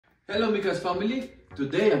Hello Mika's family.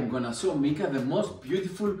 Today I'm gonna show Mika the most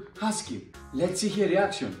beautiful husky. Let's see her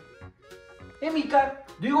reaction. Hey Mika,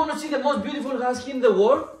 do you want to see the most beautiful husky in the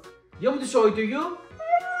world? You want me to show it to you?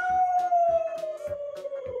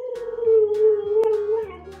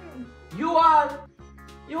 You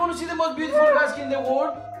want to see the most beautiful husky in the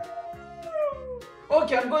world?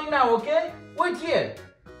 Okay, I'm going now, okay? Wait here.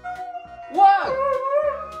 What?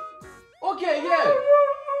 Okay, yeah.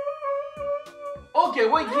 Okay,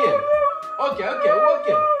 wait here. Okay.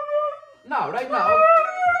 Now, right now.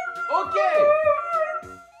 Okay.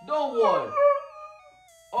 Don't worry.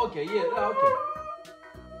 Okay, yeah, okay.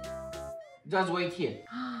 Just wait here.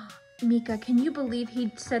 Mika, can you believe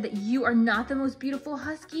he said that you are not the most beautiful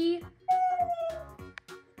husky?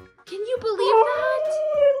 Can you believe that?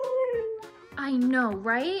 I know,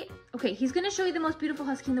 right? Okay, he's gonna show you the most beautiful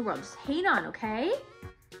husky in the world. Just hang on, okay?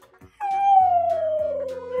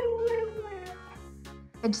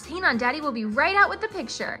 And just hang on, Daddy will be right out with the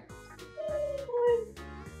picture.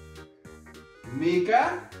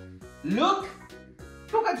 Mika, look!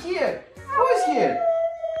 Look at here! Who is here?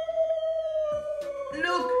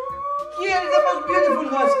 Look! Here is the most beautiful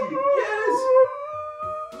husky! Yes!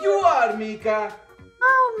 You are, Mika!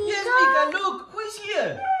 Oh, Mika! Yes, Mika, look! Who is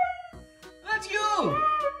here? That's you!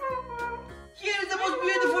 Here is the most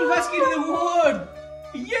beautiful husky in the world!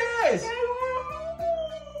 Yes!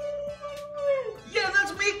 Yeah,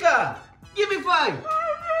 that's Mika! Give me 5!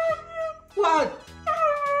 What?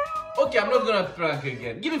 Okay, I'm not gonna prank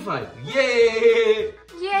again. Give me 5. Yay!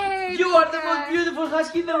 Yay! You are the most beautiful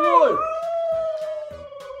husky in the world!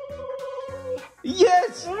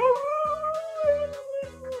 Yes!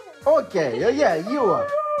 Okay, yeah, you are.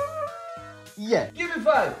 Yeah. Give me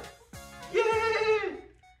 5. Yay!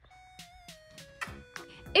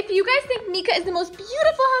 If you guys think Mika is the most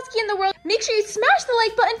beautiful husky in the world, make sure you smash the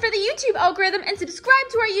like button for the YouTube algorithm and subscribe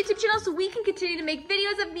to our YouTube channel so we can continue to make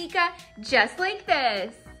videos of Mika just like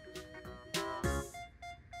this.